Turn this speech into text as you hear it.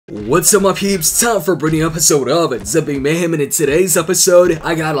What's up, my peeps? Time for a brand new episode of WWE Mayhem, and in today's episode,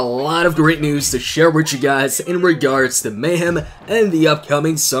 I got a lot of great news to share with you guys in regards to Mayhem and the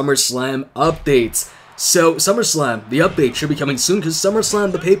upcoming SummerSlam updates. So, SummerSlam, the update should be coming soon, because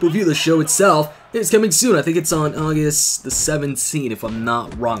SummerSlam, the pay-per-view, the show itself, is coming soon. I think it's on August the 17th, if I'm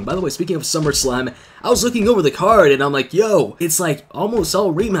not wrong. By the way, speaking of SummerSlam, I was looking over the card, and I'm like, yo, it's like almost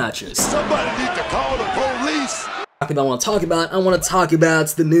all rematches. Somebody need to call the police! I want to talk about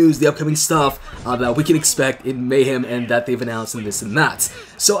the news, the upcoming stuff that we can expect in Mayhem and that they've announced and this and that.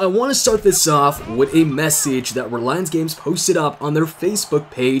 So I want to start this off with a message that Reliance Games posted up on their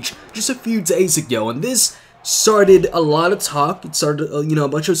Facebook page just a few days ago, and this started a lot of talk. It started, a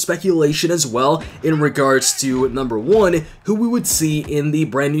bunch of speculation as well in regards to, number one, who we would see in the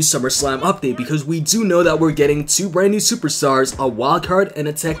brand new SummerSlam update, because we do know that we're getting two brand new superstars, a wildcard and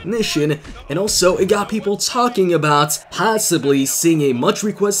a technician, and also it got people talking about possibly seeing a much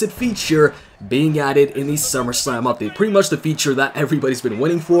requested feature being added in the SummerSlam update. Pretty much the feature that everybody's been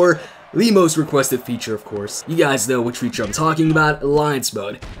waiting for. The most requested feature, of course. You guys know which feature I'm talking about, Alliance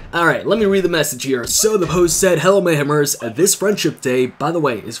Mode. Alright, let me read the message here. So the post said, "Hello Mayhemers, this Friendship Day," by the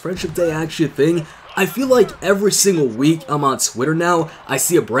way, is Friendship Day actually a thing? I feel like every single week I'm on Twitter now, I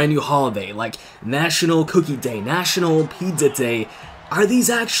see a brand new holiday, like National Cookie Day, National Pizza Day. Are these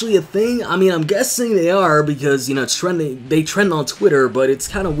actually a thing? I mean, I'm guessing they are because, it's trending, they trend on Twitter, but it's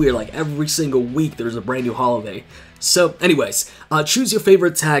kind of weird, like every single week there's a brand new holiday. So, anyways, choose your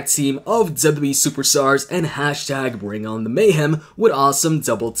favorite tag team of WWE superstars and hashtag bring on the mayhem with awesome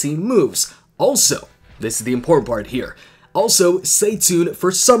double team moves. Also, this is the important part here. Also, stay tuned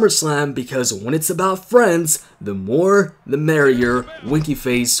for SummerSlam, because when it's about friends, the more the merrier, winky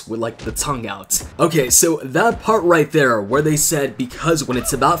face with like the tongue out. Okay, so that part right there where they said because when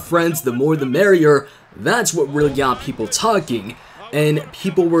it's about friends, the more the merrier, that's what really got people talking. And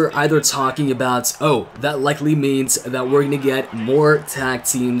people were either talking about, oh, that likely means that we're going to get more tag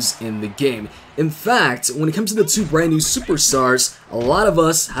teams in the game. In fact, when it comes to the two brand new superstars, a lot of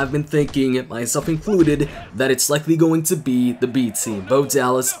us have been thinking, myself included, that it's likely going to be the B team, Bo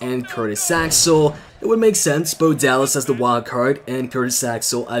Dallas and Curtis Axel. It would make sense, Bo Dallas as the wild card and Curtis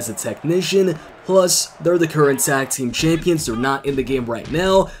Axel as a technician. Plus, they're the current tag team champions. They're not in the game right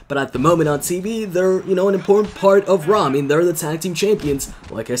now, but at the moment on TV, they're, an important part of Raw. I mean, they're the tag team champions,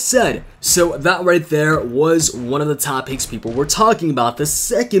 like I said. So that right there was one of the topics people were talking about. The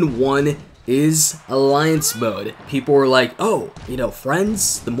second one is Alliance Mode. People were like, oh,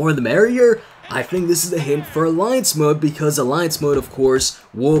 friends, the more the merrier. I think this is a hint for Alliance Mode, because Alliance Mode, of course,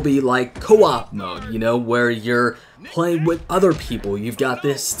 will be like co-op mode, where you're playing with other people. You've got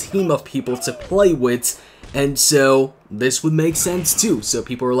this team of people to play with, and so this would make sense too. So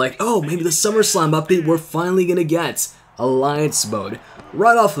people were like, oh, maybe the SummerSlam update, we're finally gonna get Alliance Mode.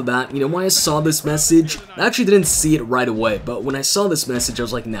 Right off the bat, when I saw this message, I actually didn't see it right away, but when I saw this message, I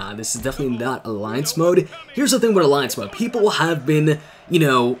was like, nah, this is definitely not Alliance Mode. Here's the thing with Alliance Mode. People have been,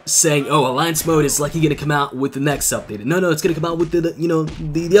 saying, oh, Alliance Mode is likely going to come out with the next update. No, it's going to come out with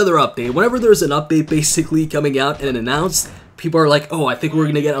the other update. Whenever there's an update basically coming out and announced, people are like, oh, I think we're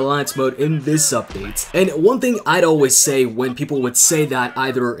going to get Alliance Mode in this update. And one thing I'd always say when people would say that,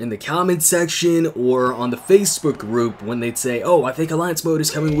 either in the comment section or on the Facebook group, when they'd say, oh, I think Alliance Mode is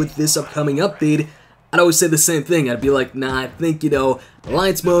coming with this upcoming update, I'd always say the same thing. I'd be like, nah, I think,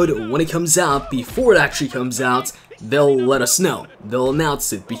 Alliance Mode, when it comes out, before it actually comes out, they'll let us know. They'll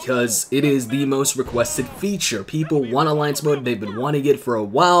announce it, because it is the most requested feature. People want Alliance Mode, they've been wanting it for a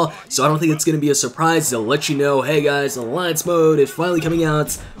while, so I don't think it's going to be a surprise. They'll let you know, hey guys, Alliance Mode is finally coming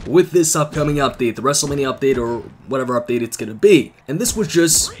out with this upcoming update, the WrestleMania update or whatever update it's going to be. And this was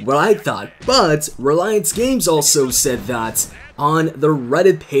just what I thought, but Reliance Games also said that on the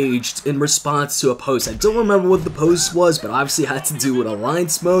Reddit page in response to a post. I don't remember what the post was, but obviously it had to do with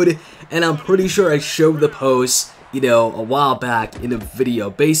Alliance Mode, and I'm pretty sure I showed the post a while back in a video.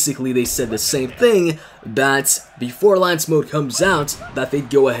 Basically, they said the same thing, that before Alliance Mode comes out, that they'd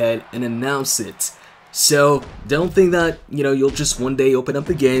go ahead and announce it. So, don't think that, you'll just one day open up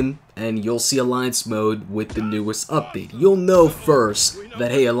the game and you'll see Alliance Mode with the newest update. You'll know first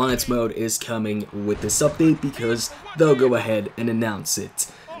that, hey, Alliance Mode is coming with this update, because they'll go ahead and announce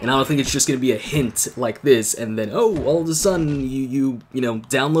it. And I don't think it's just going to be a hint like this, and then, oh, all of a sudden, you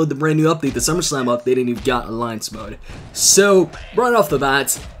download the brand new update, the SummerSlam update, and you've got Alliance Mode. So, right off the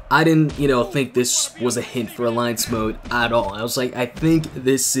bat, I didn't, think this was a hint for Alliance Mode at all. I was like, I think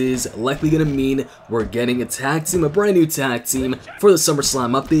this is likely going to mean we're getting a tag team, a brand new tag team for the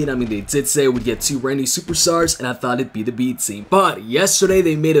SummerSlam update. I mean, they did say we'd get two brand new superstars, and I thought it'd be the B team. But yesterday,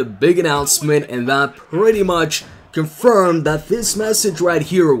 they made a big announcement, and that pretty much confirmed that this message right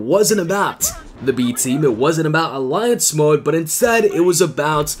here wasn't about the B team, it wasn't about alliance mode, but instead it was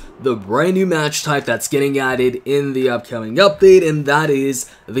about the brand new match type that's getting added in the upcoming update, and that is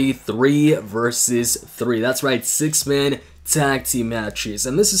the 3 versus 3. That's right, 6-man tag team matches,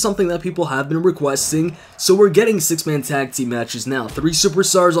 and this is something that people have been requesting, so we're getting 6-man tag team matches now. 3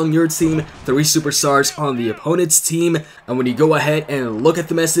 superstars on your team, 3 superstars on the opponent's team, and when you go ahead and look at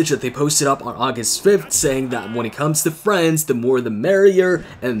the message that they posted up on August 5th saying that when it comes to friends, the more the merrier,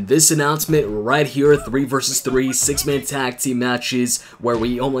 and this announcement right here, 3 versus 3 6-man tag team matches, where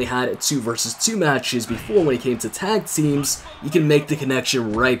we only had 2 versus 2 matches before when it came to tag teams, you can make the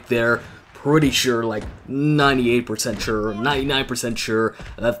connection right there. Pretty sure, like 98% sure, 99% sure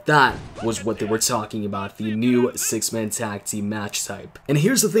that that was what they were talking about, the new 6-man tag team match type. And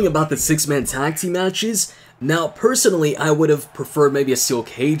here's the thing about the 6-man tag team matches. Now, personally, I would have preferred maybe a steel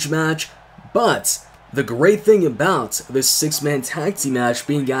cage match, but the great thing about this 6-man tag team match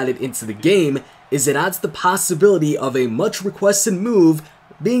being added into the game is it adds the possibility of a much requested move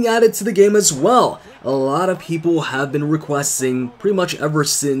being added to the game as well. A lot of people have been requesting, pretty much ever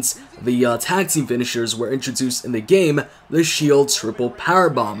since the tag team finishers were introduced in the game, the Shield Triple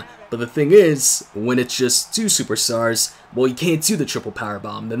Powerbomb. But the thing is, when it's just 2 superstars, well, you can't do the Triple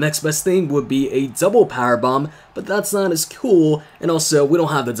Powerbomb. The next best thing would be a Double Powerbomb, but that's not as cool, and also, we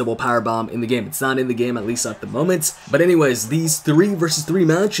don't have the Double Powerbomb in the game. It's not in the game, at least at the moment. But anyways, these 3 versus 3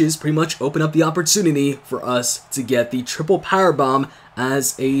 matches pretty much open up the opportunity for us to get the Triple Powerbomb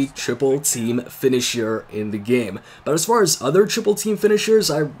as a triple team finisher in the game. But as far as other triple team finishers,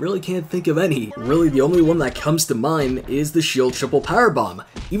 I really can't think of any. Really, the only one that comes to mind is the Shield Triple Powerbomb.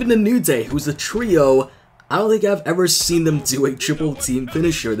 Even the New Day, who's a trio, I don't think I've ever seen them do a triple team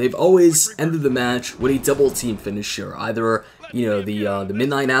finisher. They've always ended the match with a double team finisher, either, you know, the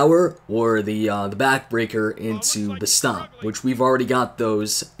Midnight Hour or the backbreaker into the stomp, which we've already got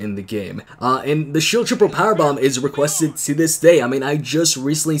those in the game. And the Shield Triple Powerbomb is requested to this day. I mean, I just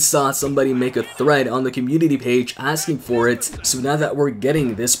recently saw somebody make a thread on the community page asking for it, so now that we're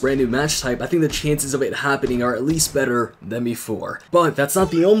getting this brand new match type, I think the chances of it happening are at least better than before. But that's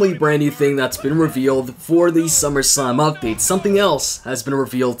not the only brand new thing that's been revealed for the SummerSlam update. Something else has been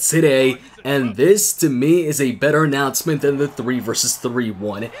revealed today, and this, to me, is a better announcement than the 3 versus 3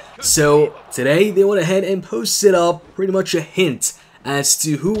 one. So, today, they went ahead and posted up pretty much a hint as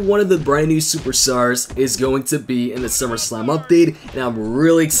to who one of the brand new superstars is going to be in the SummerSlam update, and I'm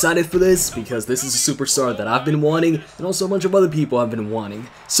really excited for this because this is a superstar that I've been wanting, and also a bunch of other people have been wanting.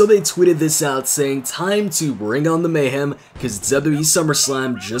 So they tweeted this out saying, "Time to bring on the mayhem, because WWE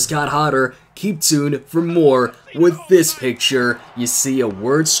SummerSlam just got hotter. Keep tuned for more." With this picture, you see a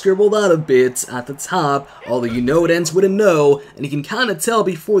word scribbled out a bit at the top, although you know it ends with a no, and you can kind of tell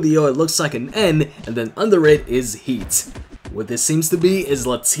before the O it looks like an N, and then under it is heat. What this seems to be is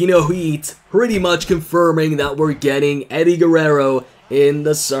Latino Heat, pretty much confirming that we're getting Eddie Guerrero in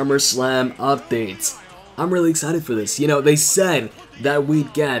the SummerSlam update. I'm really excited for this. You know, they said that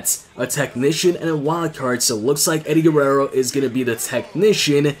we'd get a technician and a wildcard, so it looks like Eddie Guerrero is going to be the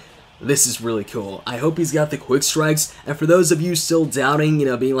technician. This is really cool. I hope he's got the quick strikes, and for those of you still doubting, you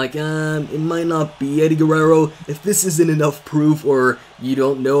know, being like, it might not be Eddie Guerrero, if this isn't enough proof, or you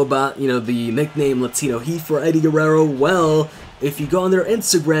don't know about, you know, the nickname Latino Heat for Eddie Guerrero, well, if you go on their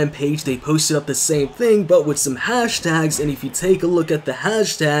Instagram page, they posted up the same thing, but with some hashtags, and if you take a look at the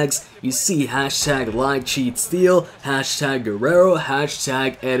hashtags, you see hashtag Live Cheat Steal, hashtag Guerrero,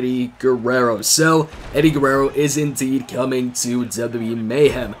 hashtag Eddie Guerrero. So, Eddie Guerrero is indeed coming to WWE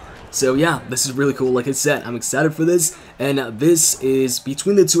Mayhem. So yeah, this is really cool. Like I said, I'm excited for this, and this is,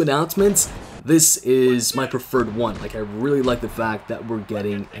 between the 2 announcements, this is my preferred one. Like, I really like the fact that we're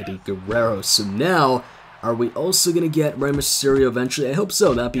getting Eddie Guerrero. So now, are we also gonna get Rey Mysterio eventually? I hope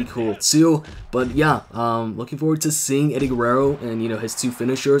so, that'd be cool too. But yeah, looking forward to seeing Eddie Guerrero and, you know, his 2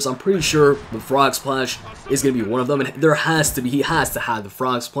 finishers. I'm pretty sure the Frog Splash is gonna be one of them, and there has to be, he has to have the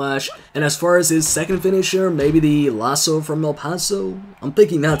Frog Splash. And as far as his second finisher, maybe the Lasso from El Paso? I'm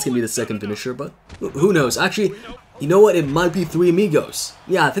thinking that's gonna be the second finisher, but who knows? Actually, you know what? It might be 3 Amigos.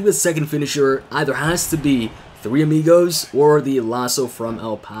 Yeah, I think the second finisher either has to be 3 Amigos or the Lasso from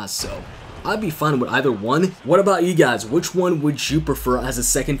El Paso. I'd be fine with either one. What about you guys? Which one would you prefer as a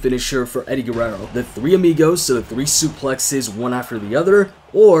second finisher for Eddie Guerrero? The 3 Amigos, so the 3 suplexes one after the other,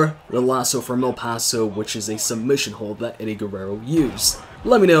 or the Lasso from El Paso, which is a submission hold that Eddie Guerrero used?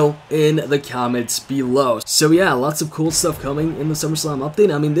 Let me know in the comments below. So yeah, lots of cool stuff coming in the SummerSlam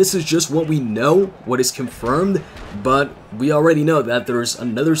update. I mean, this is just what we know, what is confirmed, but we already know that there's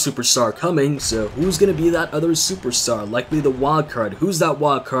another superstar coming, so who's gonna be that other superstar? Likely the wild card. Who's that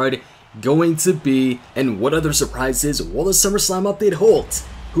wild card? going to be, and what other surprises will the SummerSlam update hold?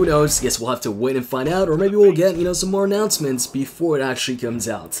 Who knows, guess we'll have to wait and find out, or maybe we'll get, some more announcements before it actually comes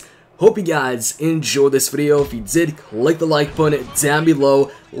out. Hope you guys enjoyed this video. If you did, click the like button down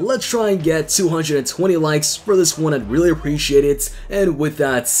below. Let's try and get 220 likes for this one, I'd really appreciate it. And with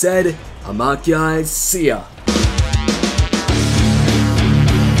that said, I'm out guys, see ya.